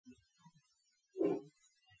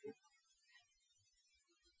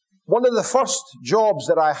one of the first jobs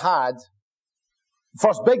that I had,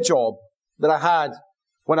 first big job that I had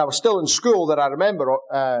when I was still in school that I remember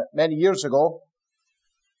many years ago.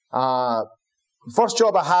 The first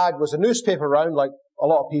job I had was a newspaper round, like a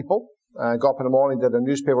lot of people. I got up in the morning, did a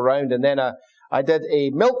newspaper round, and then I did a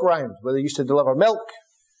milk round where they used to deliver milk.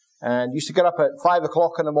 And used to get up at 5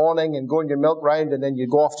 o'clock in the morning and go on your milk round, and then you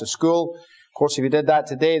go off to school. Of course, if you did that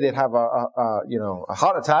today, they'd have a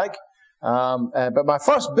heart attack. But my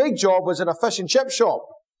first big job was in a fish and chip shop.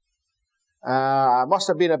 I must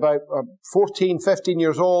have been about 14, 15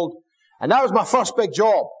 years old. And that was my first big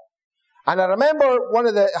job. And I remember one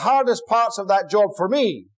of the hardest parts of that job for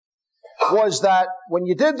me was that when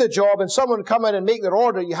you did the job and someone would come in and make their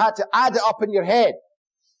order, you had to add it up in your head.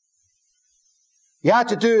 You had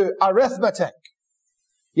to do arithmetic.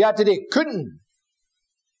 You had to do couldn't.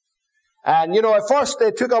 And, at first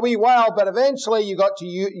it took a wee while, but eventually you get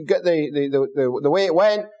the way it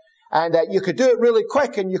went, and you could do it really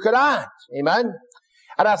quick and you could add. Amen?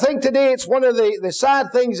 And I think today it's one of the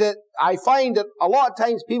sad things that I find that a lot of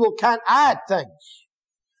times people can't add things,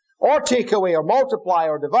 or take away, or multiply,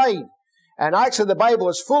 or divide. And actually the Bible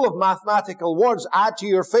is full of mathematical words, add to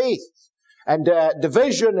your faith, and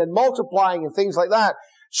division and multiplying and things like that.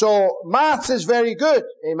 So maths is very good.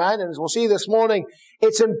 Amen. And as we'll see this morning,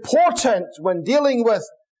 it's important when dealing with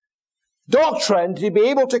doctrine to be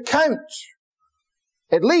able to count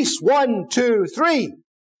at least 1, 2, 3.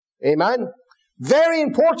 Amen. Very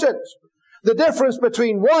important. The difference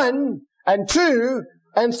between 1 and 2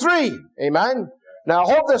 and 3. Amen. Now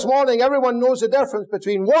I hope this morning everyone knows the difference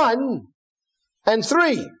between 1 and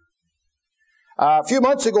 3. A few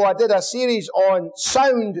months ago, I did a series on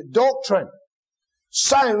sound doctrine.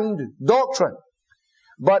 Sound doctrine.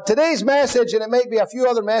 But today's message, and it might be a few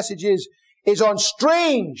other messages, is on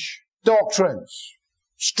strange doctrines.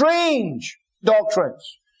 Strange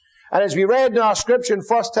doctrines. And as we read in our scripture in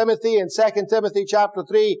 1 Timothy and 2 Timothy chapter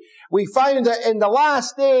 3, we found that in the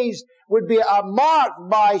last days would be marked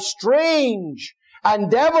by strange and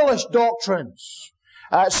devilish doctrines,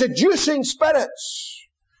 seducing spirits.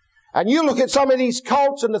 And you look at some of these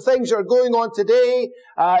cults and the things that are going on today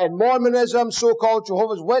in Mormonism, so-called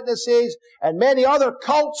Jehovah's Witnesses, and many other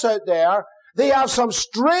cults out there, they have some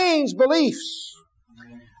strange beliefs.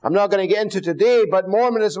 I'm not going to get into today, but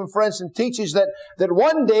Mormonism, for instance, teaches that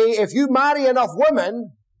one day if you marry enough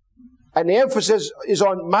women, and the emphasis is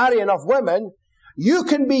on marry enough women, you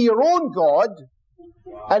can be your own God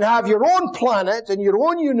and have your own planet and your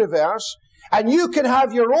own universe, and you can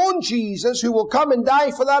have your own Jesus who will come and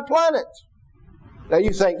die for that planet. Now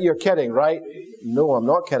you think you're kidding, right? No, I'm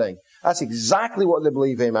not kidding. That's exactly what they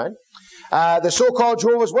believe, amen. The so-called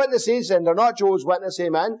Jehovah's Witnesses, and they're not Jehovah's Witnesses,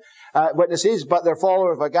 Witnesses, but they're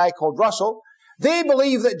followers of a guy called Russell. They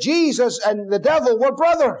believe that Jesus and the devil were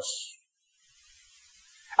brothers.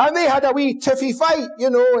 And they had a wee tiffy fight,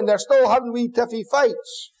 and they're still having wee tiffy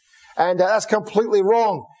fights. And that's completely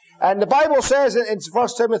wrong. And the Bible says in 1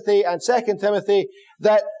 Timothy and 2 Timothy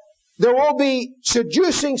that there will be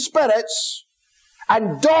seducing spirits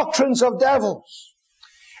and doctrines of devils.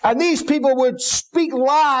 And these people would speak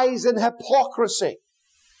lies and hypocrisy.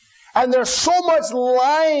 And there's so much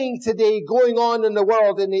lying today going on in the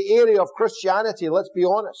world in the area of Christianity, let's be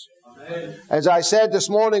honest. Amen. As I said this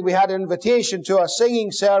morning, we had an invitation to a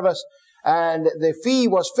singing service, and the fee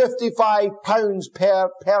was £55 per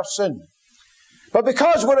person. But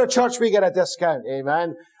because we're a church, we get a discount,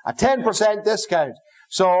 amen? A 10% discount.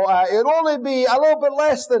 So it'll only be a little bit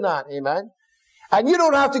less than that, amen? And you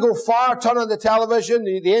don't have to go far, turn on the television,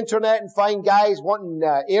 the internet, and find guys wanting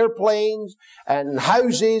airplanes and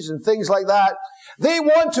houses and things like that. They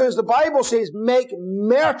want to, as the Bible says, make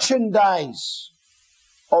merchandise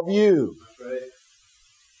of you. That's right.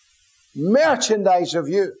 Merchandise of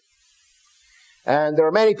you. And there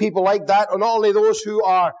are many people like that, and not only those who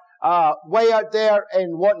are way out there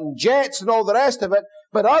in wanting jets and all the rest of it,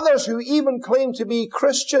 but others who even claim to be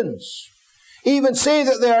Christians. Even say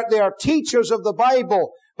that they are teachers of the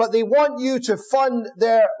Bible, but they want you to fund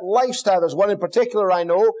their lifestyle. There's one in particular I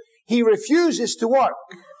know. He refuses to work.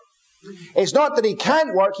 It's not that he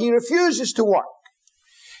can't work, he refuses to work.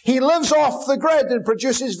 He lives off the grid and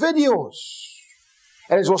produces videos.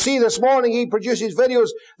 And as we'll see this morning, he produces videos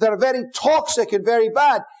that are very toxic and very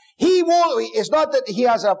bad. It's not that he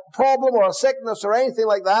has a problem or a sickness or anything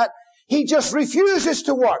like that. He just refuses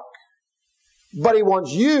to work. But he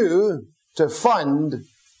wants you to fund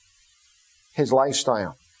his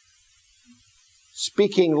lifestyle.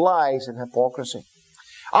 Speaking lies and hypocrisy.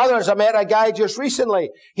 Others, I met a guy just recently.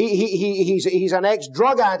 He's an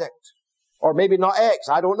ex-drug addict. Or maybe not ex,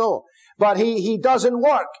 I don't know. But he doesn't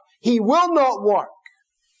work. He will not work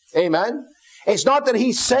Amen. It's not that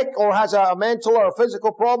he's sick or has a mental or a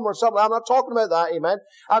physical problem or something. I'm not talking about that. Amen.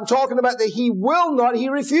 I'm talking about that he will not, he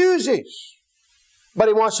refuses. But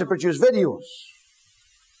he wants to produce videos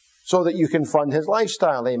so that you can fund his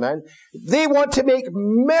lifestyle. Amen. They want to make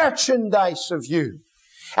merchandise of you.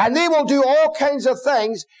 And they will do all kinds of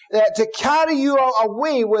things to carry you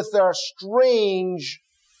away with their strange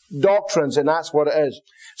doctrines. And that's what it is.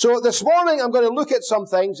 So this morning I'm going to look at some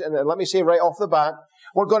things. And let me say right off the bat,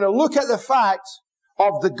 we're going to look at the fact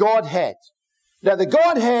of the Godhead. Now the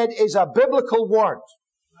Godhead is a biblical word.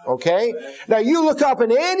 Okay? Now you look up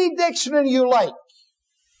in any dictionary you like.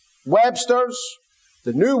 Webster's,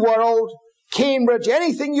 the New World, Cambridge,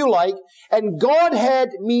 anything you like. And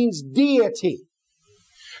Godhead means deity.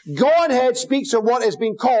 Godhead speaks of what has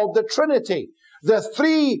been called the Trinity, the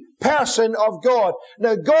three person of God.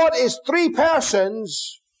 Now, God is three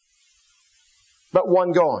persons, but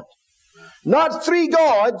one God. Not three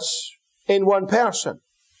gods in one person,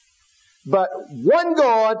 but one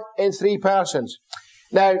God in three persons.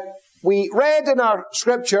 Now, we read in our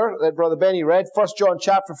scripture that Brother Benny read, 1 John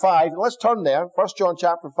chapter 5. Let's turn there, 1 John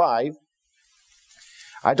chapter 5.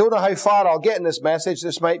 I don't know how far I'll get in this message.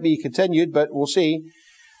 This might be continued, but we'll see.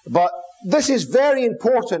 But this is very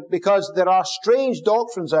important because there are strange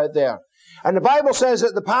doctrines out there. And the Bible says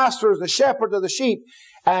that the pastor is the shepherd of the sheep.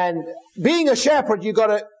 And being a shepherd, you've got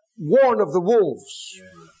to warn of the wolves.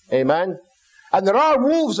 Yeah. Amen. And there are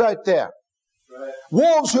wolves out there. Right.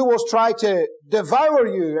 Wolves who will try to devour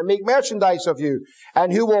you and make merchandise of you.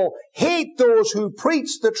 And who will hate those who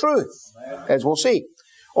preach the truth. Amen. As we'll see.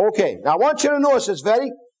 Okay. Now I want you to notice this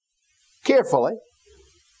very carefully.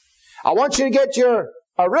 I want you to get your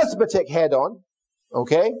arithmetic head on,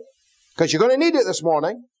 okay? Because you're going to need it this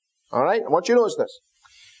morning. All right? I want you to notice this.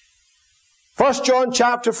 1 John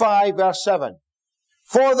chapter 5, verse 7.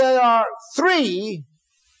 For there are three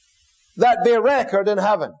that bear record in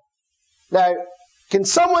heaven. Now, can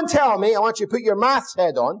someone tell me, I want you to put your maths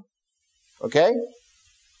head on, okay?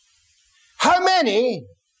 How many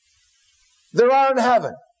there are in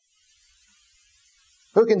heaven?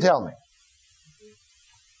 Who can tell me?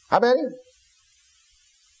 How many?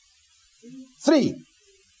 3.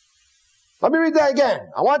 Let me read that again.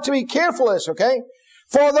 I want to be careful of this, okay?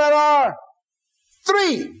 For there are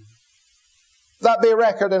 3 that bear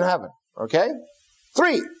record in heaven. Okay?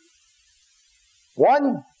 3.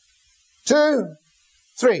 1, 2,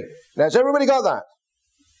 3. Now, has everybody got that?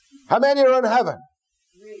 How many are in heaven?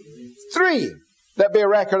 3 that bear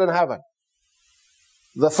record in heaven.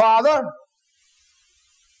 The Father,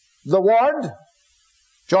 the Word.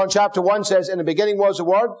 John chapter 1 says, in the beginning was the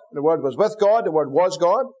Word was with God, the Word was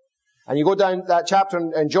God. And you go down that chapter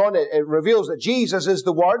in John, it reveals that Jesus is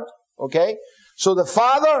the Word. Okay? So the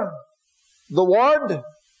Father, the Word,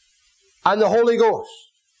 and the Holy Ghost.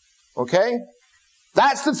 Okay?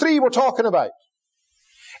 That's the 3 we're talking about.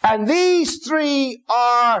 And these 3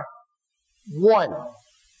 are one.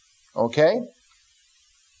 Okay?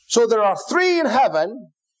 So there are 3 in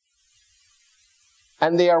heaven,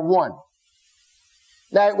 and they are one.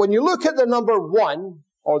 Now, when you look at the number 1,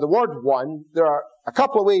 or the word 1, there are a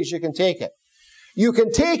couple of ways you can take it. You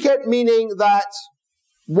can take it meaning that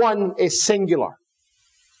 1 is singular.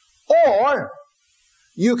 Or,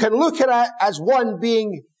 you can look at it as 1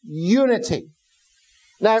 being unity.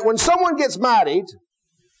 Now, when someone gets married,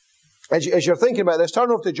 as you're thinking about this,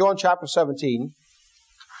 turn over to John chapter 17.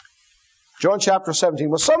 John chapter 17.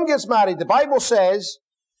 When someone gets married, the Bible says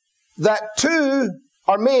that 2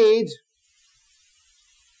 are made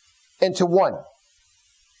into 1.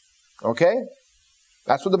 Okay?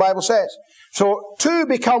 That's what the Bible says. So 2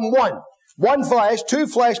 become 1. 1 flesh, 2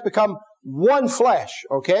 flesh become 1 flesh.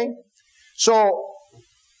 Okay? So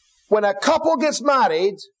when a couple gets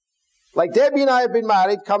married, like Debbie and I have been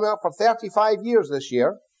married, coming up for 35 years this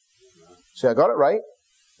year. See, I got it right.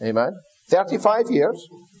 Amen. 35 years.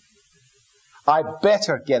 I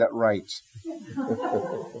better get it right.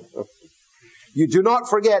 You do not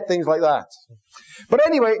forget things like that. But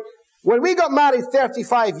anyway, when we got married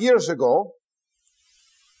 35 years ago,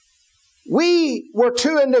 we were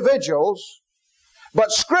 2 individuals,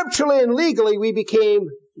 but scripturally and legally we became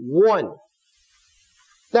 1.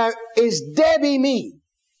 Now, is Debbie me?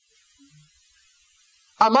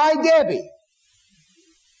 Am I Debbie?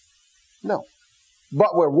 No.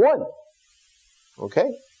 But we're 1. Okay?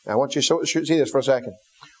 Now, I want you to see this for a second.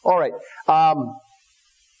 All right.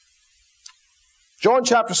 John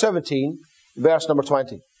chapter 17, verse number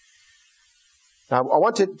 20. Now, I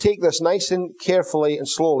want to take this nice and carefully and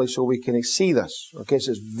slowly so we can see this. Okay,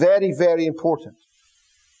 so it's very, very important.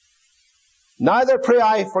 Neither pray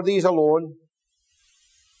I for these alone,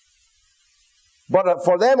 but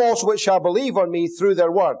for them also which shall believe on me through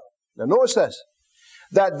their word. Now notice this.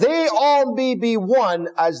 That they all may be one,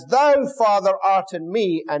 as thou, Father, art in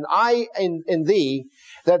me, and I in thee,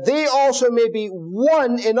 that they also may be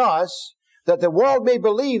one in us, that the world may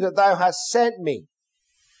believe that thou hast sent me.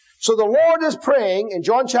 So the Lord is praying in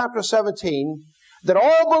John chapter 17 that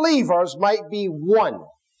all believers might be one,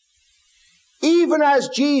 even as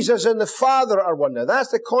Jesus and the Father are one. Now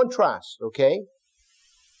that's the contrast, okay?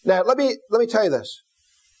 Now let me tell you this.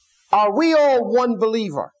 Are we all one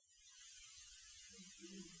believer?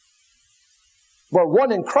 We're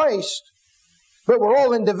one in Christ, but we're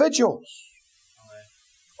all individuals.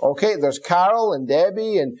 Okay, there's Carol and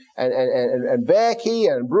Debbie and Becky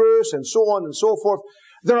and Bruce and so on and so forth.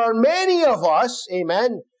 There are many of us,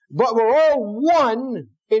 amen, but we're all one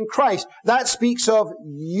in Christ. That speaks of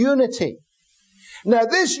unity. Now,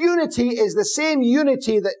 this unity is the same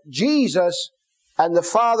unity that Jesus and the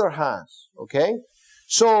Father has, okay?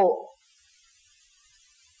 So,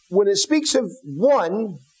 when it speaks of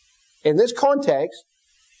one, in this context,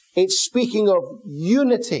 it's speaking of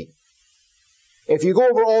unity. If you go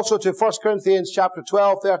over also to 1 Corinthians chapter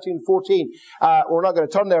 12, 13, 14, we're not going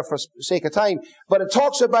to turn there for sake of time, but it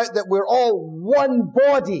talks about that we're all one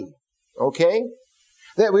body, okay?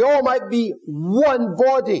 That we all might be one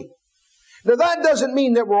body. Now that doesn't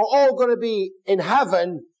mean that we're all going to be in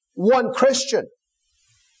heaven one Christian.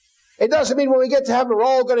 It doesn't mean when we get to heaven we're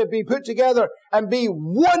all going to be put together and be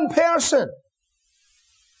one person.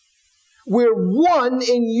 We're one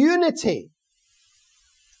in unity.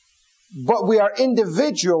 But we are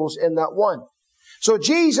individuals in that one. So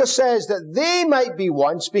Jesus says that they might be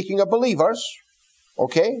one, speaking of believers,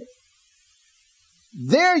 okay?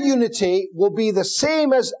 Their unity will be the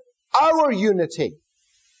same as our unity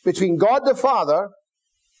between God the Father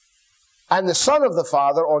and the Son of the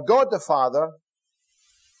Father, or God the Father.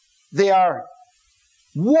 They are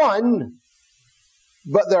one,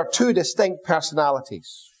 but they're two distinct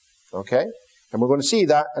personalities. Okay? And we're going to see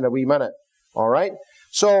that in a wee minute. Alright?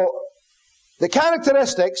 So, the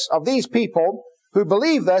characteristics of these people who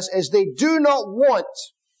believe this is they do not want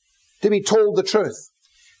to be told the truth.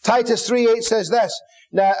 Titus 3:8 says this.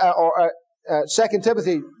 Now, 2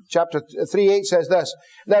 Timothy chapter 3:8 says this.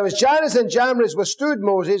 Now, as Jannes and Jambres withstood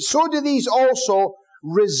Moses, so do these also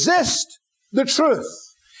resist the truth.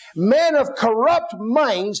 Men of corrupt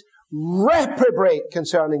minds reprobate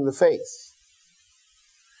concerning the faith.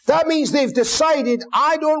 That means they've decided,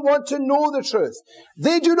 I don't want to know the truth.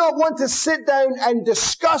 They do not want to sit down and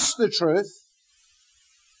discuss the truth.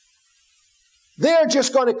 They're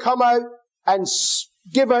just going to come out and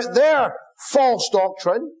give out their false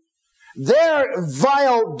doctrine, their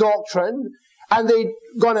vile doctrine, and they're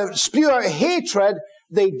going to spew out hatred.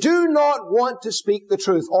 They do not want to speak the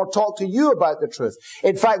truth or talk to you about the truth.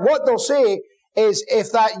 In fact, what they'll say is,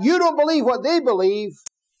 if that you don't believe what they believe,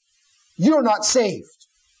 you're not saved.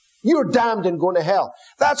 You're damned and going to hell.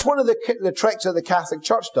 That's one of the tricks that the Catholic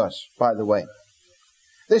Church does, by the way.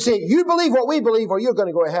 They say, you believe what we believe or you're going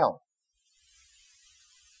to go to hell.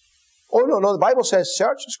 Oh, no, the Bible says,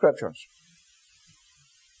 search the Scriptures.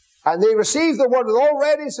 And they receive the word with all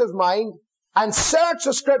readiness of mind and search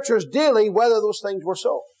the Scriptures daily whether those things were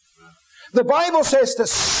so. The Bible says to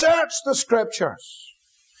search the Scriptures,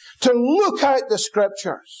 to look out the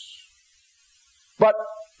Scriptures. But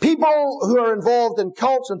people who are involved in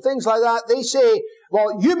cults and things like that, they say,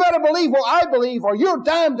 well, you better believe what I believe or you're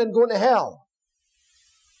damned and going to hell.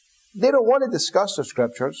 They don't want to discuss the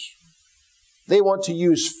Scriptures. They want to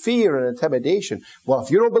use fear and intimidation. Well, if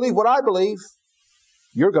you don't believe what I believe,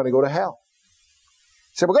 you're going to go to hell.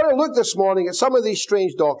 So we're going to look this morning at some of these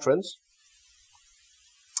strange doctrines.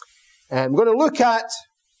 And we're going to look at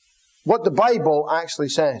what the Bible actually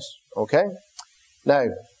says. Okay? Now,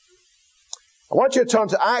 I want you to turn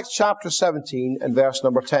to Acts chapter 17 and verse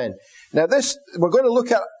number 10. Now we're going to look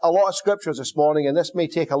at a lot of scriptures this morning, and this may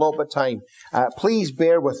take a little bit of time. Please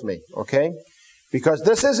bear with me, okay? Because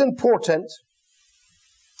this is important.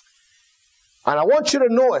 And I want you to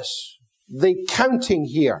notice the counting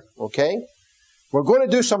here, okay? We're going to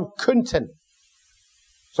do some counting.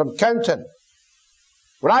 Some counting.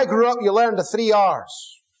 When I grew up, you learned the 3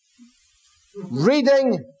 R's.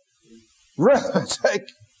 Reading, arithmetic,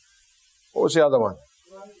 what was the other one?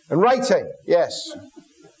 And writing, yes.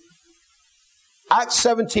 Acts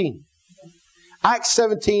 17. Acts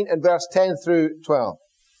 17 and verse 10 through 12.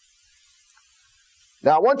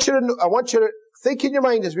 Now I want you to think in your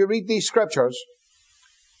mind as we read these scriptures,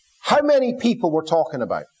 how many people we're talking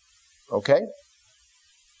about. Okay?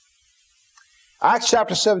 Acts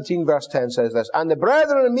chapter 17 verse 10 says this. And the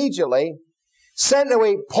brethren immediately sent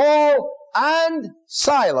away Paul and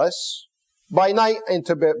Silas by night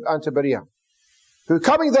into Berea, who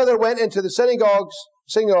coming thither went into the synagogues,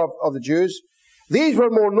 of the Jews. These were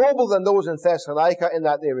more noble than those in Thessalonica, in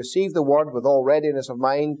that they received the word with all readiness of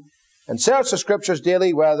mind, and searched the scriptures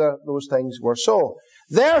daily whether those things were so.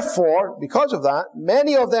 Therefore, because of that,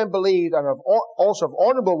 many of them believed, and also of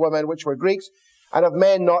honorable women, which were Greeks, and of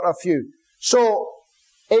men not a few. So,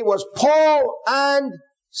 it was Paul and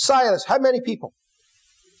Silas. How many people?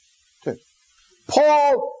 2.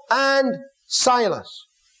 Paul and Silas.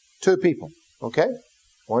 2 people. Okay?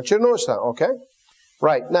 I want you to notice that, okay?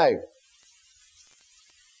 Right, now,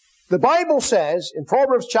 the Bible says, in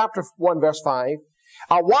Proverbs chapter 1, verse 5,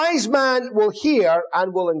 a wise man will hear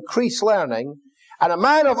and will increase learning, and a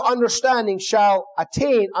man of understanding shall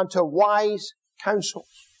attain unto wise counsels.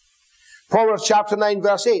 Proverbs chapter 9,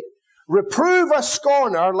 verse 8, reprove a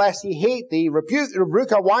scorner lest he hate thee,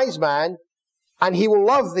 rebuke a wise man, and he will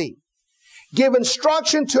love thee. Give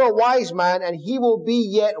instruction to a wise man, and he will be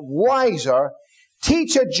yet wiser.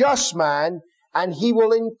 Teach a just man, and he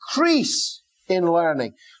will increase in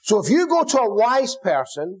learning. So if you go to a wise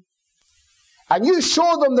person, and you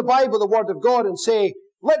show them the Bible, the Word of God, and say,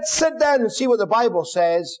 let's sit down and see what the Bible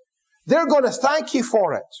says, they're going to thank you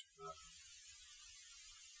for it.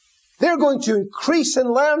 They're going to increase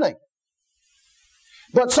in learning.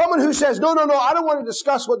 But someone who says, no, I don't want to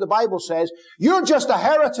discuss what the Bible says, you're just a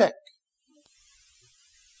heretic.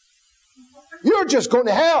 You're just going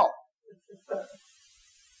to hell.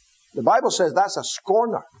 The Bible says that's a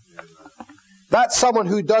scorner. That's someone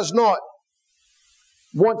who does not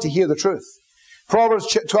want to hear the truth. Proverbs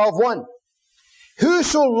 12:1.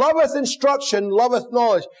 Whoso loveth instruction loveth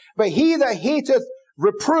knowledge, but he that hateth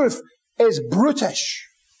reproof is brutish.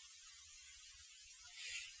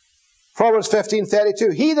 Proverbs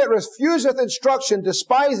 15:32. He that refuseth instruction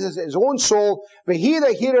despiseth his own soul, but he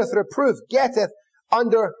that heareth reproof getteth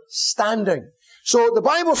understanding. So the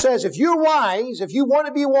Bible says if you're wise, if you want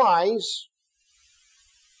to be wise,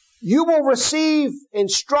 you will receive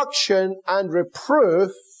instruction and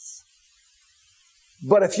reproof.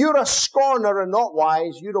 But if you're a scorner and not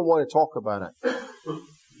wise, you don't want to talk about it.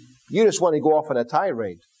 You just want to go off on a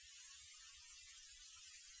tirade.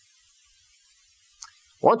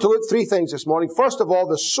 I want to look at 3 things this morning. First of all,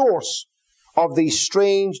 the source of these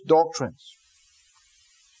strange doctrines.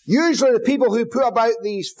 Usually the people who put about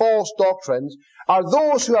these false doctrines are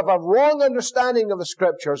those who have a wrong understanding of the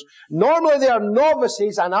Scriptures. Normally they are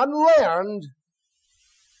novices and unlearned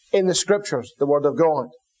in the Scriptures, the Word of God.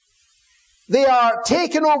 They are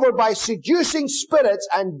taken over by seducing spirits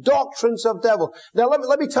and doctrines of devils. Now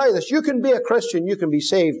let me tell you this. You can be a Christian, you can be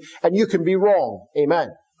saved, and you can be wrong. Amen.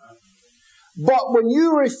 But when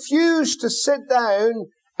you refuse to sit down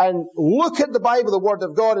and look at the Bible, the Word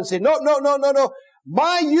of God, and say, no,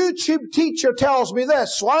 my YouTube teacher tells me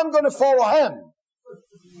this, so I'm going to follow him.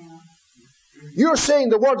 You're saying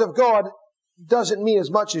the Word of God doesn't mean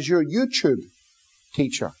as much as your YouTube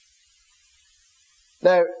teacher.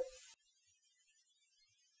 Now,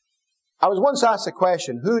 I was once asked a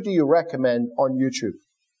question, who do you recommend on YouTube?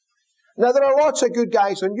 Now, there are lots of good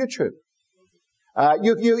guys on YouTube.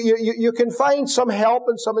 You can find some help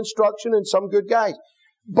and some instruction and some good guys.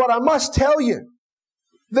 But I must tell you,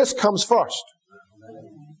 this comes first.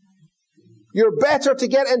 You're better to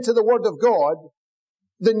get into the Word of God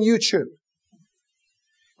than YouTube.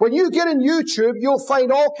 When you get in YouTube, you'll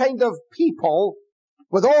find all kinds of people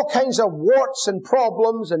with all kinds of warts and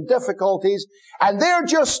problems and difficulties, and they're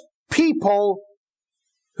just people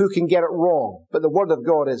who can get it wrong. But the Word of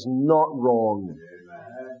God is not wrong.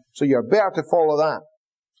 So you're better to follow that.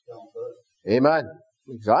 Amen.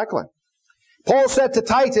 Exactly. Paul said to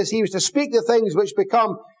Titus, he was to speak the things which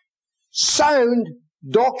become sound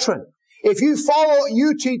doctrine. If you follow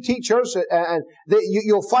UT teachers,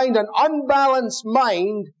 you'll find an unbalanced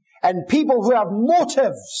mind and people who have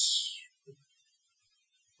motives.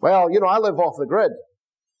 Well, I live off the grid.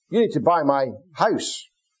 You need to buy my house.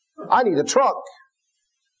 I need a truck.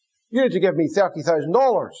 You need to give me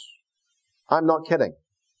 $30,000. I'm not kidding.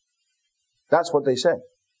 That's what they said.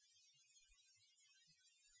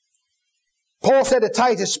 Paul said to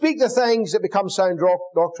Titus, speak the things that become sound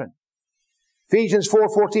doctrine. Ephesians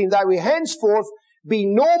 4:14, that we henceforth be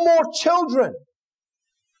no more children,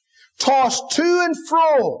 tossed to and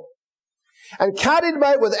fro, and carried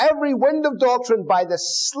about with every wind of doctrine by the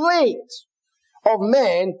sleight of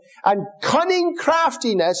men and cunning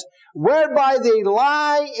craftiness, whereby they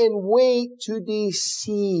lie in wait to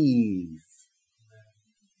deceive.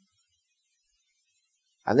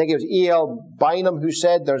 I think it was E.L. Bynum who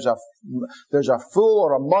said there's a fool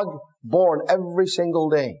or a mug born every single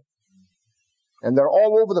day. And they're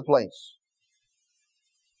all over the place.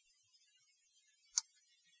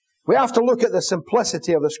 We have to look at the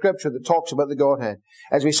simplicity of the Scripture that talks about the Godhead.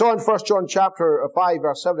 As we saw in 1 John chapter 5,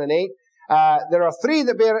 verse 7 and 8, there are three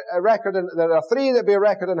that bear record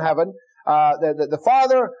in heaven: the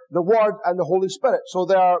Father, the Word, and the Holy Spirit. So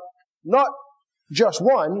they are not just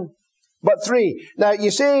one, but three. Now you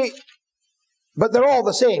say, but they're all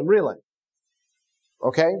the same, really.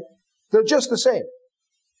 Okay? They're just the same.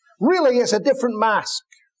 Really, it's a different mask.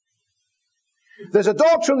 There's a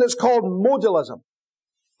doctrine that's called modalism.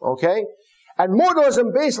 Okay? And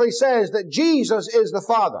modalism basically says that Jesus is the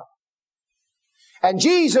Father. And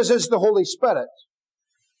Jesus is the Holy Spirit.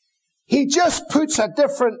 He just puts a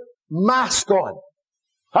different mask on.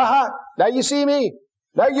 Ha! Now you see me.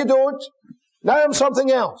 Now you don't. Now I'm something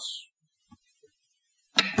else.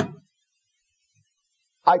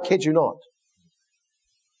 I kid you not.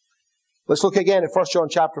 Let's look again at 1 John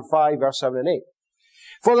chapter 5, verse 7 and 8.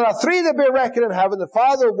 For there are three that bear record in heaven, the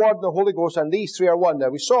Father, the Word, and the Holy Ghost, and these three are one. Now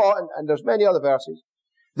we saw, and there's many other verses,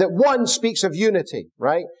 that one speaks of unity,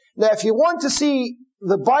 right? Now if you want to see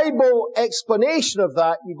the Bible explanation of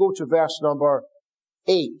that, you go to verse number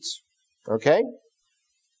 8. Okay?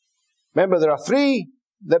 Remember, there are three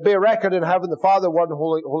that bear record in heaven, the Father, the Word, and the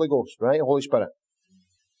Holy Ghost, right? Holy Spirit.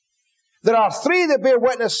 There are three that bear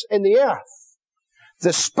witness in the earth: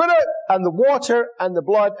 the Spirit and the water and the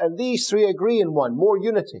blood, and these three agree in one. More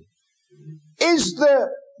unity. Is the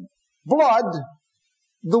blood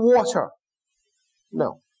the water?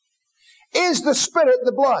 No. Is the Spirit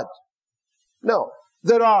the blood? No.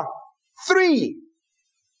 There are three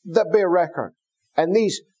that bear record, and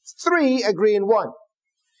these three agree in one.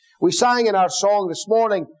 We sang in our song this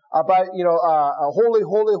morning about, holy,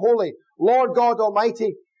 holy, holy, Lord God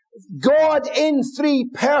Almighty, God in three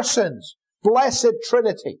persons. Blessed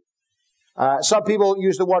Trinity. Some people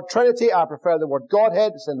use the word Trinity. I prefer the word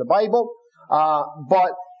Godhead. It's in the Bible.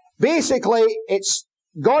 But basically, it's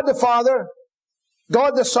God the Father,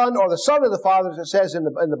 God the Son, or the Son of the Father, as it says in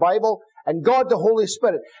the Bible, and God the Holy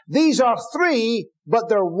Spirit. These are three, but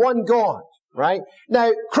they're one God, right?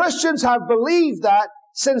 Now, Christians have believed that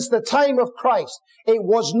since the time of Christ. It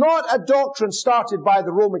was not a doctrine started by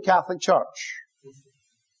the Roman Catholic Church.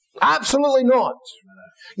 Absolutely not.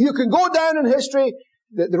 You can go down in history.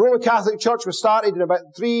 The Roman Catholic Church was started in about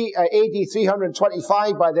AD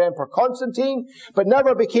 325 by the Emperor Constantine, but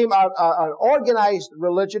never became an organized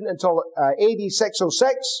religion until AD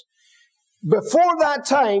 606. Before that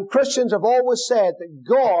time, Christians have always said that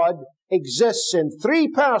God exists in three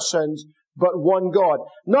persons, but one God.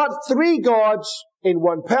 Not three gods in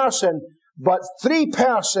one person, but three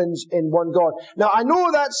persons in one God. Now, I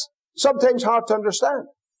know that's sometimes hard to understand,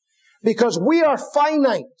 because we are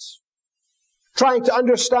finite, trying to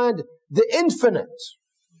understand the infinite.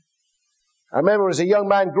 I remember as a young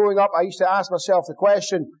man growing up, I used to ask myself the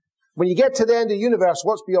question, when you get to the end of the universe,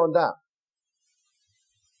 what's beyond that?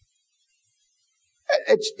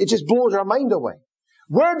 It just blows our mind away.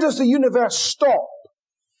 Where does the universe stop?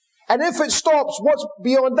 And if it stops, what's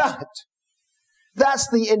beyond that? That's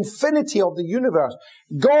the infinity of the universe.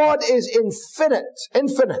 God is infinite.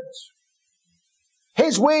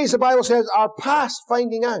 His ways, the Bible says, are past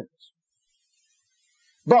finding out.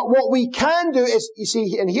 But what we can do is, you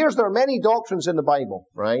see, and there are many doctrines in the Bible,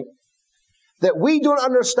 right, that we don't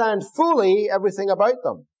understand fully everything about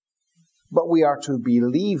them, but we are to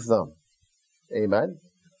believe them. Amen.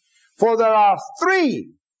 For there are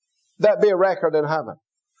three that bear record in heaven: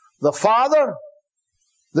 the Father,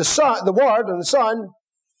 the Son, the Word, and the Son,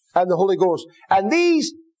 and the Holy Ghost. And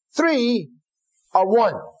these three are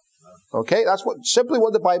one. Okay, that's simply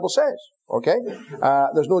what the Bible says. Okay,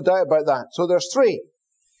 there's no doubt about that. So there's three.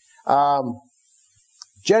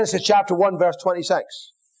 Genesis chapter 1, verse 26.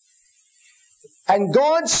 And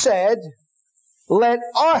God said, "Let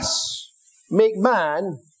us make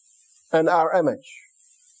man in our image."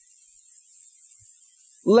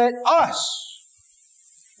 Let us.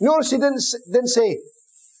 Notice he didn't say,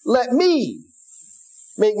 "Let me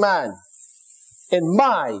make man in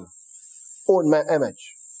my own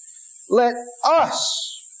image." Let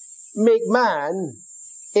us make man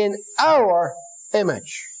in our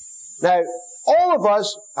image. Now, all of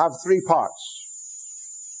us have three parts: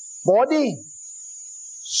 body,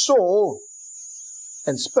 soul,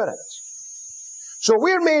 and spirit. So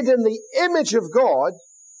we're made in the image of God.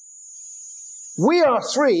 We are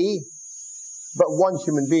three, but one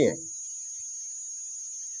human being.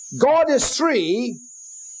 God is three,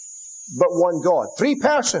 but one God. Three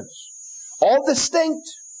persons. All distinct,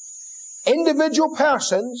 individual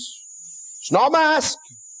persons. It's not a mask.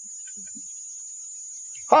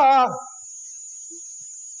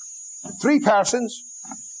 Three persons,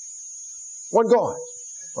 one God.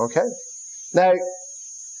 Okay? Now,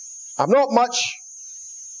 I'm not much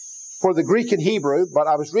for the Greek and Hebrew, but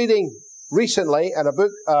I was reading recently in a book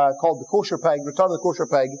called The Kosher Pig, Return of the Kosher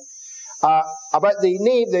Pig, about the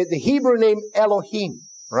name, the Hebrew name Elohim,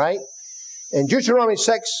 right? In Deuteronomy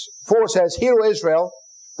 6:4 says, "Hear, O Israel,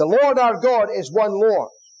 the Lord our God is one Lord."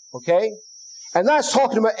 Okay? And that's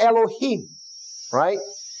talking about Elohim, right?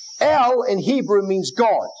 El in Hebrew means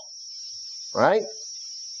God, right?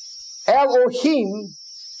 Elohim,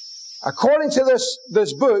 according to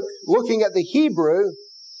this book, looking at the Hebrew,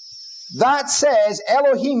 that says,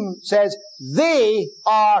 Elohim says, they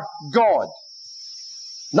are God.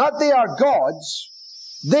 Not they are gods,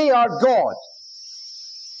 they are God.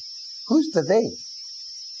 Who's the they?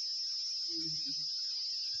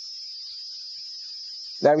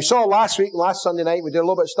 Now we saw last Sunday night, we did a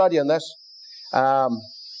little bit of study on this.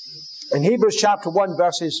 In Hebrews chapter 1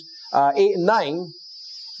 verses 8 and 9,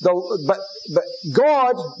 but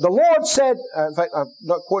God, the Lord said, in fact I'm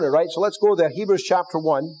not quoting it right, so let's go there, Hebrews chapter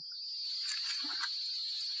 1.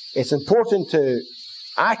 It's important to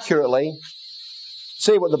accurately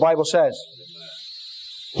say what the Bible says.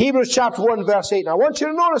 Hebrews chapter 1 verse 8. Now I want you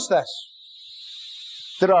to notice this.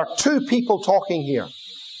 There are two people talking here.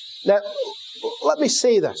 Now, let me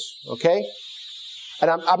say this, okay?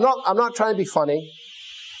 And I'm not trying to be funny.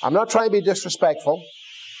 I'm not trying to be disrespectful.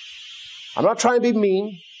 I'm not trying to be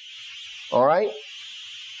mean. All right?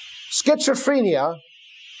 Schizophrenia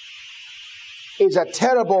is a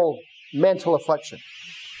terrible mental affliction.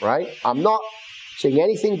 Right? I'm not saying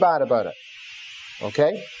anything bad about it.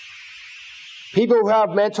 Okay? People who have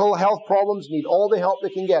mental health problems need all the help they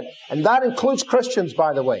can get. And that includes Christians,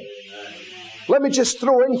 by the way. Let me just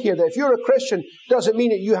throw in here that if you're a Christian, doesn't mean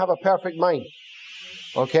that you have a perfect mind.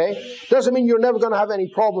 Okay? Doesn't mean you're never going to have any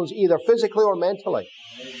problems either physically or mentally.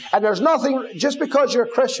 And there's nothing, just because you're a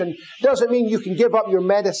Christian, doesn't mean you can give up your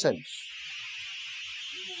medicines.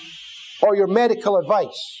 Or your medical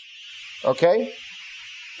advice. Okay?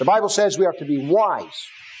 The Bible says we are to be wise.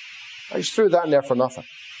 I just threw that in there for nothing.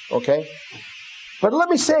 Okay? But let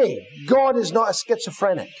me say, God is not a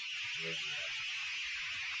schizophrenic.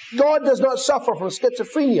 God does not suffer from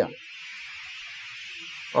schizophrenia.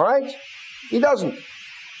 All right? He doesn't.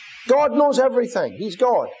 God knows everything. He's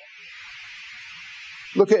God.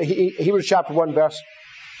 Look at Hebrews chapter 1 verse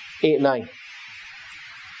 8 and 9.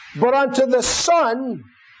 But unto the Son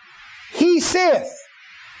he saith,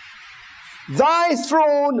 Thy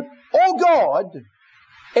throne, O God,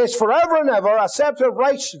 is forever and ever. A scepter of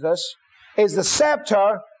righteousness is the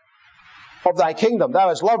scepter of thy kingdom. Thou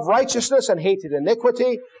hast loved righteousness and hated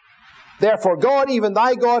iniquity. Therefore God, even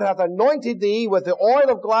thy God, hath anointed thee with the oil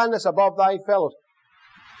of gladness above thy fellows.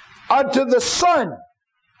 Unto the Son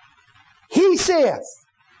he saith.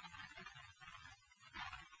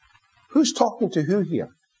 Who's talking to who here?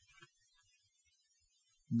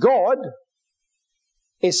 God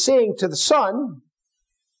is saying to the Son,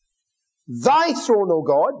 Thy throne, O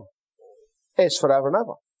God, is forever and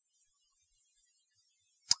ever.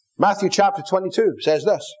 Matthew chapter 22 says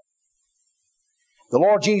this. The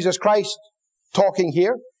Lord Jesus Christ talking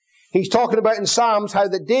here. He's talking about in Psalms how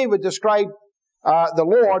that David described the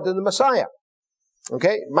Lord and the Messiah.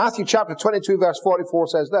 Okay? Matthew chapter 22 verse 44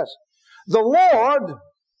 says this. The Lord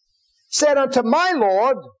said unto my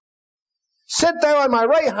Lord, Sit thou on my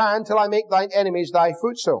right hand till I make thine enemies thy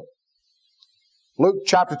footstool. Luke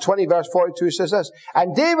chapter 20 verse 42 says this.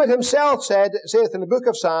 And David himself saith in the book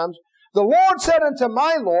of Psalms, The Lord said unto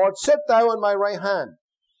my Lord, Sit thou on my right hand.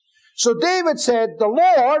 So David said, the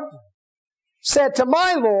Lord said to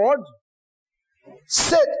my Lord,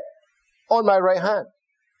 Sit on my right hand.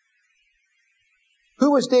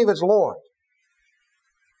 Who was David's Lord?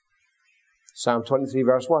 Psalm 23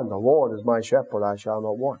 verse 1. The Lord is my shepherd, I shall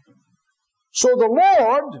not want. So the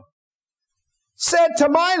Lord said to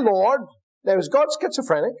my Lord, now is God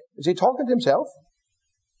schizophrenic? Is he talking to himself?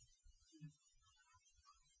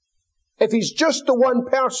 If he's just the one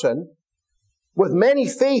person with many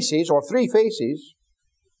faces or three faces,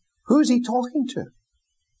 who's he talking to?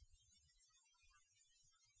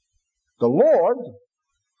 The Lord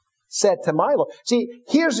said to my Lord. See,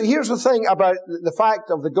 here's the thing about the fact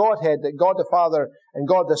of the Godhead, that God the Father and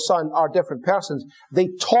God the Son are different persons. They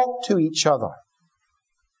talk to each other.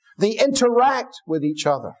 They interact with each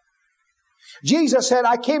other. Jesus said,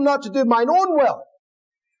 I came not to do mine own will,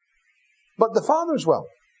 but the Father's will.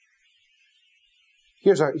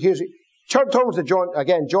 Turn to John,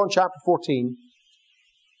 again, John chapter 14.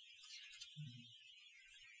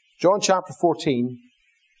 John chapter 14.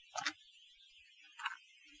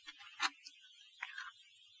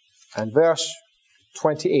 And verse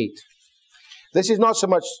 28. This is not so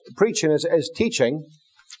much preaching as teaching,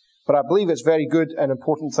 but I believe it's a very good and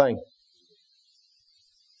important thing.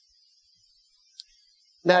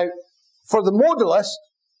 Now, for the modalist,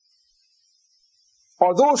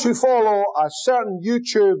 or those who follow a certain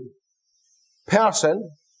YouTube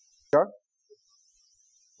person,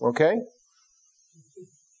 okay,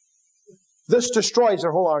 this destroys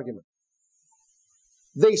their whole argument.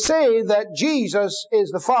 They say that Jesus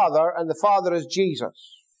is the Father and the Father is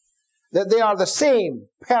Jesus. That they are the same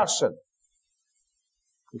person.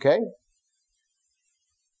 Okay?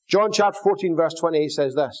 John chapter 14 verse 28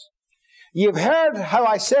 says this. Ye have heard how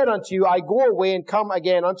I said unto you, I go away and come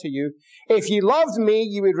again unto you. If ye loved me,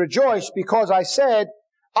 ye would rejoice, because I said,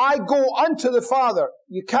 I go unto the Father.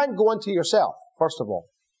 You can't go unto yourself, first of all.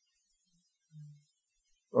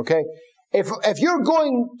 Okay? If you're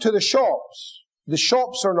going to the shops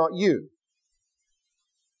are not you.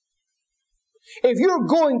 If you're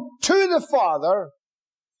going to the Father,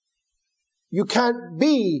 you can't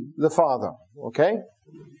be the Father. Okay?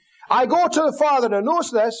 I go to the Father. Now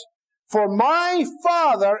notice this. For my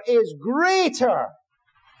Father is greater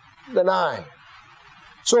than I.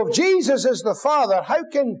 So if Jesus is the Father, how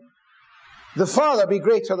can the Father be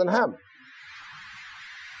greater than Him?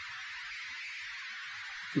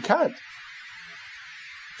 You can't.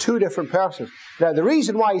 Two different persons. Now, the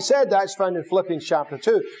reason why he said that is found in Philippians chapter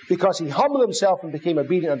 2. Because he humbled himself and became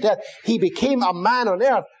obedient unto death. He became a man on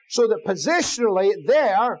earth. So that positionally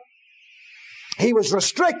there, he was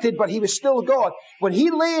restricted, but he was still God. When he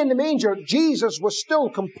lay in the manger, Jesus was still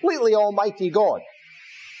completely Almighty God.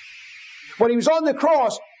 When he was on the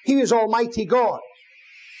cross, he was Almighty God.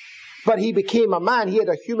 But he became a man. He had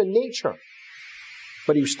a human nature.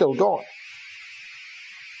 But he was still God.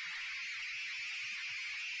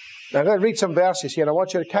 Now, I'm going to read some verses here, and I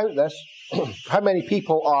want you to count this. How many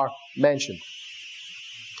people are mentioned?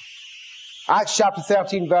 Acts chapter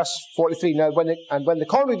 13, verse 43. Now, when the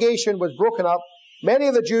congregation was broken up, many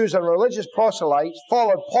of the Jews and religious proselytes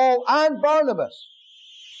followed Paul and Barnabas.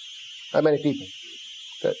 How many people?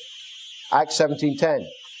 Good. Acts 17:10.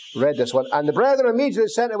 Read this one. And the brethren immediately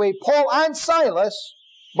sent away Paul and Silas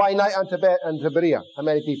by night unto Berea. How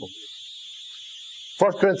many people?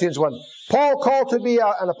 1 Corinthians 1. Paul called to be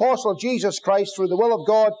an apostle of Jesus Christ through the will of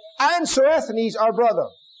God, and Sosthenes our brother.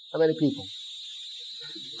 How many people?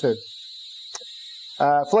 2.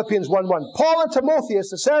 Philippians 1:1. Paul and Timotheus,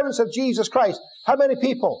 the servants of Jesus Christ. How many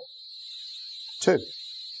people? 2.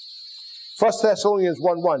 1 Thessalonians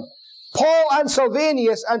 1:1. Paul and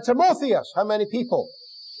Silvanus and Timotheus. How many people?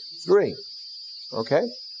 3. Okay?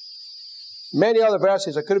 Many other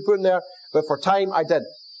verses I could have put in there, but for time I didn't.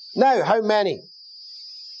 Now, how many?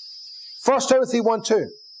 1 Timothy 1:2.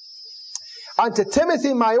 Unto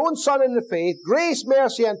Timothy, my own son in the faith, grace,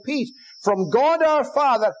 mercy, and peace from God our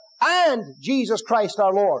Father and Jesus Christ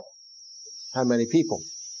our Lord. How many people?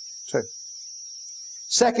 2.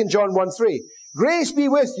 2 John 1:3. Grace be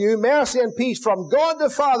with you, mercy and peace from God the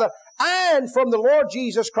Father and from the Lord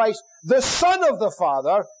Jesus Christ, the Son of the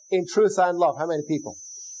Father, in truth and love. How many people?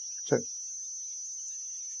 2.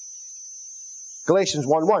 Galatians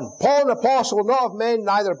 1:1. Paul, an apostle, not of men,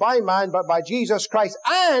 neither by man, but by Jesus Christ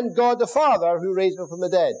and God the Father, who raised him from the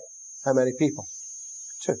dead. How many people?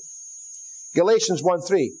 2. Galatians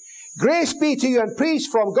 1:3. Grace be to you and peace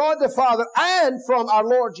from God the Father and from our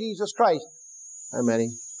Lord Jesus Christ. How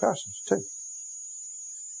many persons? 2.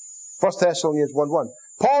 1 Thessalonians 1:1.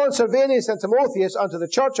 Paul and Silvanus and Timotheus unto the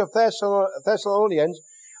church of Thessalonians,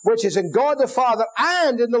 which is in God the Father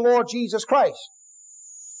and in the Lord Jesus Christ.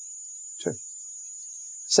 2.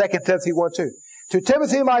 2 Timothy 1:2. To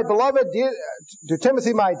Timothy,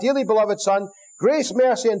 my dearly beloved son, grace,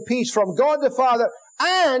 mercy, and peace from God the Father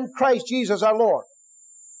and Christ Jesus our Lord.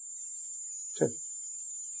 2.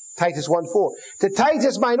 Titus 1:4. To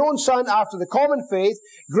Titus, mine own son, after the common faith,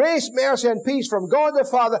 grace, mercy, and peace from God the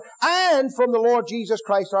Father and from the Lord Jesus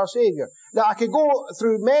Christ our Savior. Now, I could go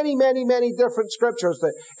through many, many, many different scriptures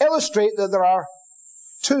that illustrate that there are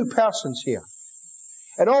two persons here.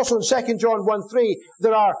 And also in 2 John 1:3,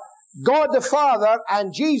 there are God the Father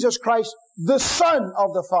and Jesus Christ, the Son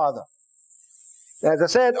of the Father. Now, as I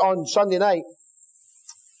said on Sunday night,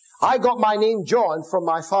 I got my name John from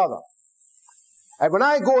my father. And when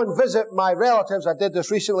I go and visit my relatives, I did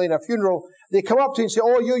this recently in a funeral, they come up to me and say,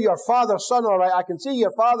 oh, you're your father's son, all right, I can see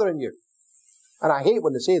your father in you. And I hate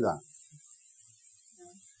when they say that.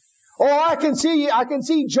 Oh, I can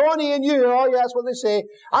see Johnny in you. Oh, yeah, that's what they say.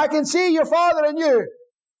 I can see your father in you.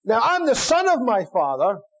 Now, I'm the son of my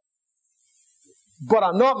father, but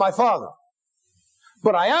I'm not my father.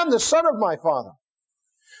 But I am the son of my father.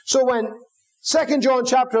 So when 2 John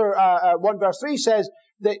chapter 1 verse 3 says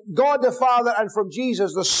that God the Father and from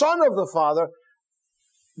Jesus, the Son of the Father,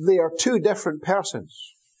 they are two different persons,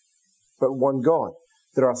 but one God.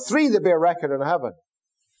 There are three that bear record in heaven.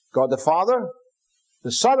 God the Father,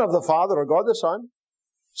 the Son of the Father, or God the Son,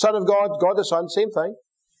 Son of God, God the Son, same thing,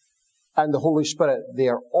 and the Holy Spirit. They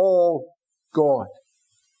are all God.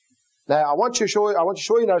 Now, I want to show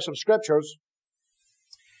you now some scriptures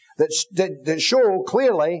that show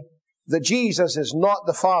clearly that Jesus is not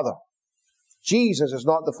the Father. Jesus is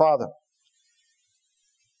not the Father.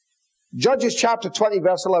 Judges chapter 20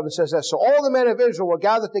 verse 11 says this, so all the men of Israel were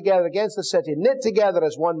gathered together against the city, knit together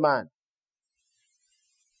as one man.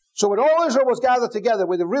 So when all Israel was gathered together,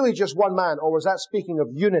 were they really just one man, or was that speaking of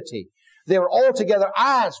unity? They were all together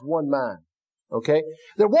as one man. Okay?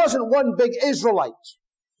 There wasn't one big Israelite.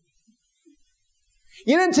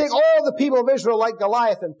 You didn't take all the people of Israel like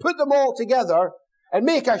Goliath and put them all together and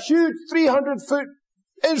make a huge 300-foot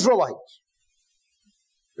Israelite.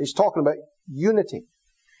 He's talking about unity.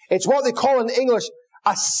 It's what they call in English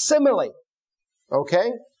a simile.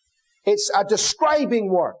 Okay? It's a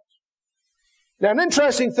describing word. Now, an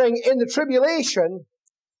interesting thing, in the tribulation,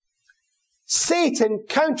 Satan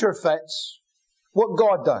counterfeits what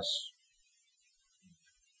God does.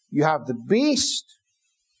 You have the beast,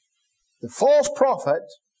 the false prophet,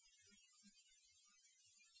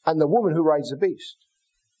 and the woman who rides the beast.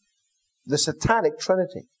 The satanic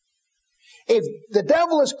trinity. If the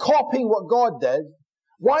devil is copying what God did,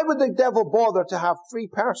 why would the devil bother to have three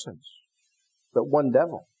persons, but one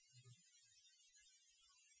devil?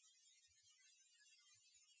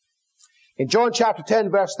 In John chapter 10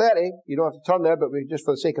 verse 30, you don't have to turn there, but just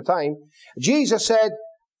for the sake of time, Jesus said,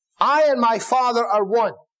 I and my Father are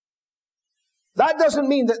one. That doesn't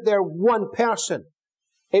mean that they're one person.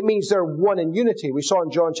 It means they're one in unity. We saw in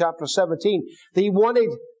John chapter 17 that he wanted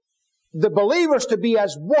the believers to be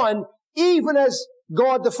as one, even as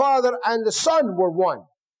God the Father and the Son were one.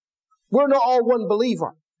 We're not all one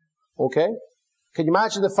believer. Okay? Can you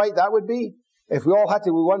imagine the fight that would be? If we all had to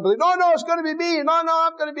be one believer. No, it's going to be me. No,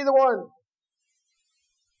 I'm going to be the one.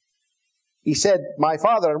 He said, my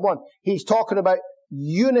Father and one. He's talking about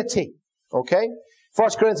unity. Okay? 1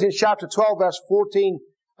 Corinthians chapter 12 verse 14,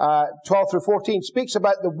 12 through 14 speaks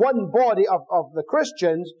about the one body of the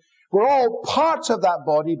Christians. We're all parts of that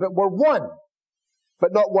body, but we're one.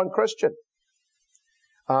 But not one Christian.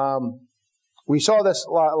 We saw this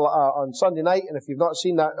on Sunday night, and if you've not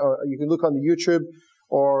seen that, you can look on the YouTube,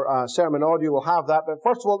 or sermon audio will have that. But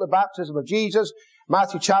first of all, the baptism of Jesus,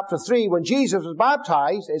 Matthew chapter 3, when Jesus was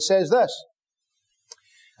baptized, it says this,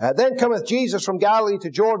 then cometh Jesus from Galilee to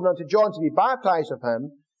Jordan unto John to be baptized of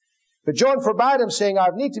him. But John forbade him, saying, I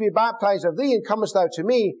have need to be baptized of thee, and comest thou to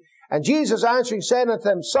me? And Jesus answering said unto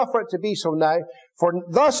him, suffer it to be so now, for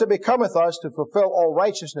thus it becometh us to fulfill all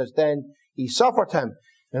righteousness. Then he suffered him.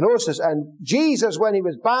 And notice this, and Jesus, when he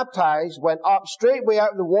was baptized, went up straightway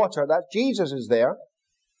out of the water. That Jesus is there.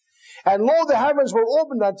 And lo, the heavens were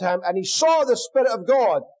opened unto him, and he saw the Spirit of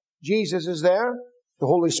God. Jesus is there. The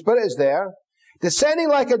Holy Spirit is there. Descending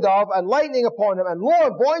like a dove, and lighting upon him. And lo, a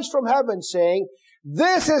voice from heaven saying,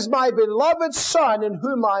 this is my beloved Son, in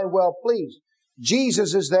whom I am well pleased.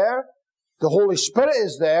 Jesus is there. The Holy Spirit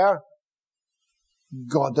is there.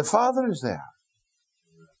 God the Father is there.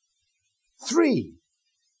 Three.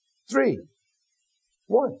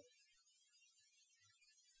 One.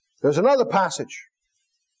 There's another passage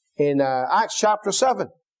in Acts chapter 7.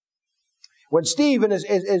 When Stephen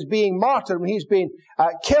is being martyred, when he's being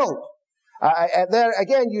killed. There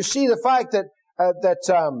again, you see the fact that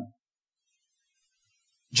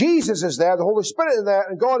Jesus is there, the Holy Spirit is there,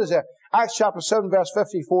 and God is there. Acts chapter 7 verse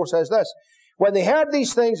 54 says this, when they heard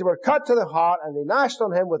these things, they were cut to the heart, and they gnashed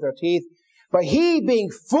on him with their teeth. But he, being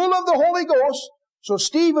full of the Holy Ghost, so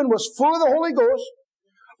Stephen was full of the Holy Ghost,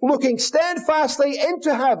 looking steadfastly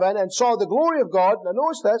into heaven, and saw the glory of God. Now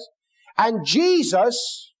notice this, and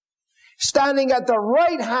Jesus standing at the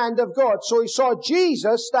right hand of God. So he saw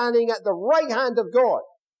Jesus standing at the right hand of God.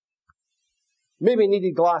 Maybe he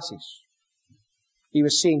needed glasses. He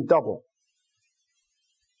was seeing double.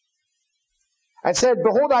 And said,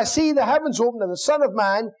 behold, I see the heavens opened, and the Son of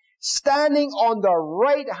Man standing on the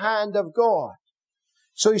right hand of God.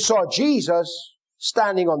 So he saw Jesus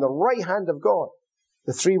standing on the right hand of God.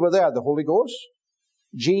 The three were there, the Holy Ghost,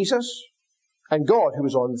 Jesus, and God who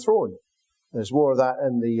was on the throne. There's more of that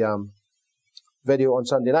in the video on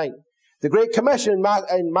Sunday night. The Great Commission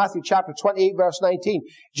in Matthew chapter 28 verse 19.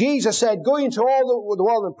 Jesus said, go into all the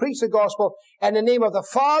world and preach the gospel in the name of the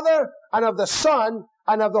Father and of the Son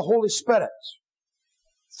and of the Holy Spirit.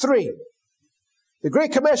 Three. The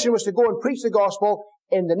Great Commission was to go and preach the gospel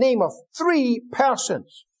in the name of three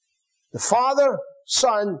persons. The Father,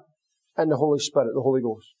 Son, and the Holy Spirit, the Holy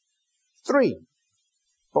Ghost. Three.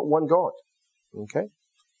 But one God. Okay?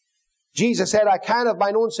 Jesus said, I can of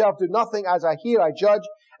mine own self do nothing. As I hear, I judge.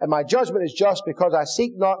 and my judgment is just, because I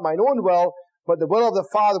seek not mine own will, but the will of the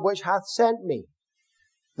Father which hath sent me.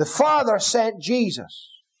 The Father sent Jesus.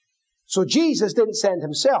 So Jesus didn't send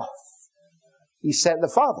himself. He sent the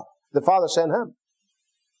Father. The Father sent him.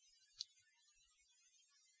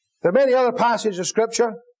 There are many other passages of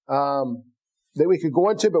Scripture that we could go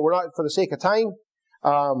into, but we're not for the sake of time.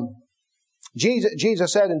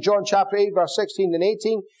 Jesus said in John chapter 8, verse 16 and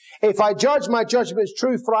 18, if I judge, my judgment is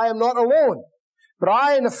true, for I am not alone, but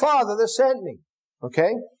I and the Father that sent me.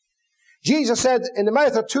 Okay? Jesus said, in the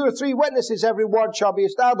mouth of 2 or 3 witnesses, every word shall be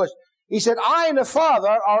established. He said, I and the Father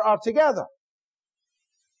are together.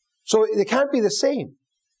 So they can't be the same.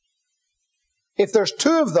 If there's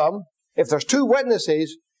 2 of them, if there's 2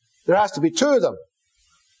 witnesses, there has to be 2 of them.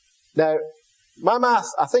 Now, my math,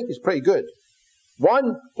 I think, is pretty good.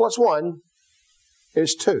 1 plus 1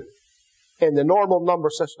 is 2 in the normal number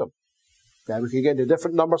system. Now, we can get into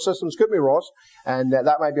different number systems, couldn't we, Ross? And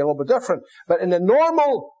that might be a little bit different. But in the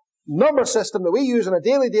normal number system that we use on a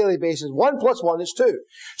daily basis, 1 plus 1 is 2.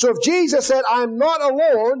 So if Jesus said, I'm not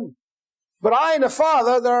alone, but I and the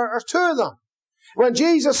Father, there are 2 of them. When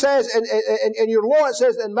Jesus says, in your law, it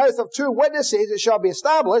says, in the mouth of 2 witnesses it shall be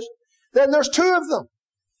established, then there's 2 of them.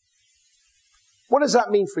 What does that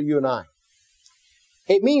mean for you and I?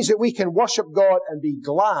 It means that we can worship God and be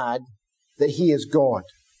glad that He is God.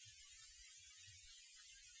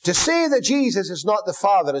 To say that Jesus is not the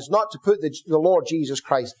Father is not to put the Lord Jesus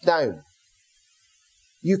Christ down.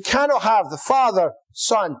 You cannot have the Father,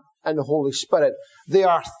 Son, and the Holy Spirit. They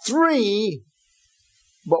are 3,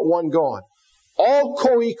 but one God. All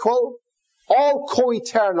co-equal, all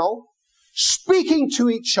co-eternal, speaking to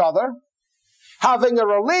each other, having a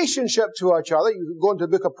relationship to each other. You can go into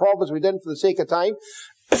the book of Proverbs, we didn't for the sake of time,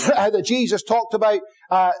 how that Jesus talked about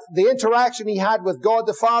the interaction He had with God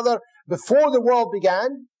the Father before the world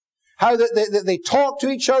began. How that they talked to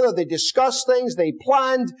each other, they discussed things, they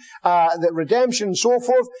planned the redemption and so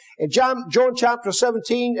forth. In John chapter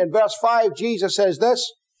 17 and verse 5, Jesus says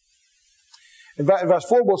this. In verse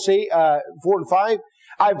 4 we'll see, 4 and 5.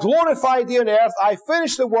 I've glorified Thee on earth, I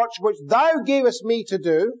finished the works which Thou gavest me to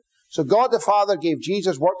do. So God the Father gave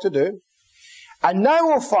Jesus work to do. And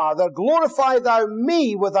now, O Father, glorify Thou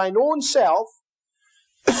me with Thine own self,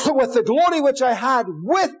 with the glory which I had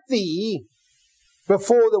with Thee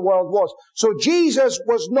before the world was. So Jesus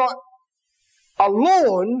was not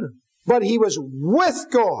alone, but He was with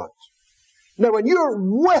God. Now, when you're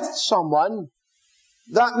with someone,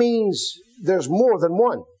 that means there's more than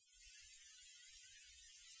one.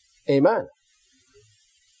 Amen.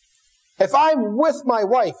 If I'm with my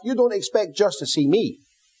wife, you don't expect just to see me.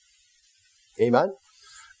 Amen.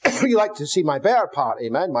 You like to see my better part.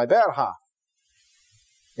 Amen. My better half.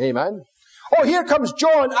 Amen. Oh, here comes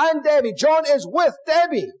John and Debbie. John is with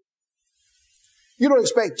Debbie. You don't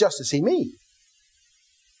expect just to see me.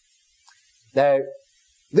 Now,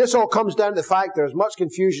 this all comes down to the fact there's much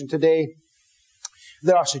confusion today.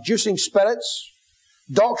 There are seducing spirits,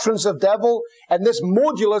 doctrines of devil, and this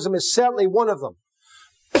modalism is certainly one of them.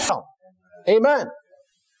 Amen.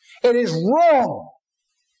 It is wrong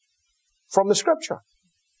from the Scripture.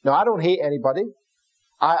 Now, I don't hate anybody.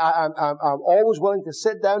 I'm always willing to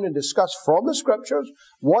sit down and discuss from the Scriptures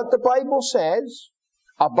what the Bible says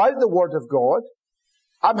about the Word of God.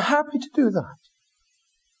 I'm happy to do that.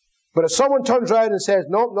 But if someone turns around and says,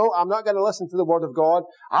 no, I'm not going to listen to the Word of God,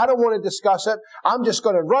 I don't want to discuss it, I'm just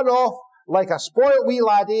going to run off like a spoiled wee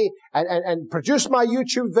laddie and produce my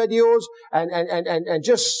YouTube videos and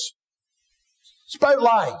just spout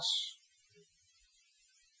lies,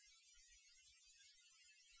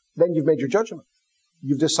 then you've made your judgment.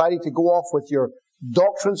 You've decided to go off with your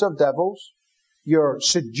doctrines of devils, your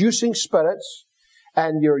seducing spirits,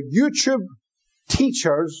 and your YouTube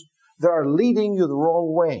teachers that are leading you the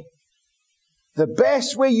wrong way. The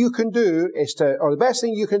best way you can do the best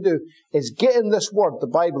thing you can do is get in this Word, the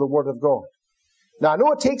Bible, the Word of God. Now, I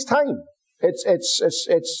know it takes time.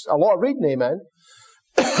 It's a lot of reading, amen.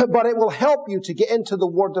 But it will help you to get into the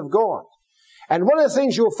Word of God. And one of the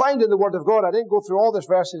things you'll find in the Word of God, I didn't go through all these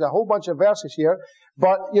verses, a whole bunch of verses here,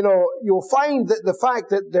 but, you'll find that the fact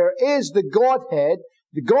that there is the Godhead.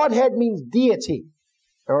 The Godhead means deity.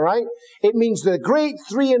 Alright? It means the great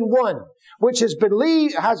 3-in-1, which has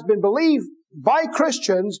been believed by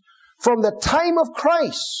Christians from the time of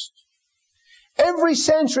Christ. Every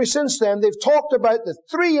century since then, they've talked about the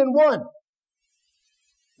 3-in-1.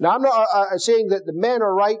 Now, I'm not saying that the men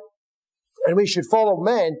are right and we should follow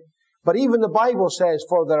men, but even the Bible says,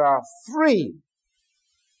 for there are 3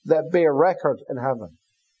 that bear record in heaven.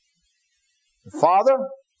 The Father,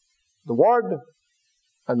 the Word,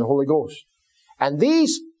 and the Holy Ghost. And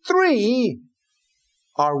these 3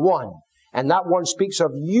 are one. And that one speaks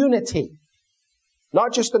of unity.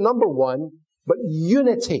 Not just the number one, but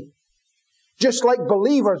unity. Just like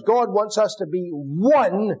believers, God wants us to be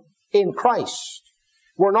one in Christ.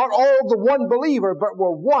 We're not all the one believer, but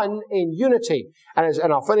we're one in unity.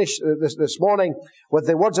 And I'll finish this morning with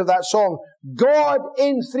the words of that song. God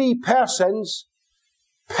in three persons,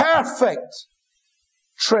 perfect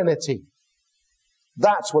Trinity.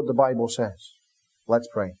 That's what the Bible says. Let's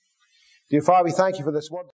pray. Dear Father, we thank you for this word.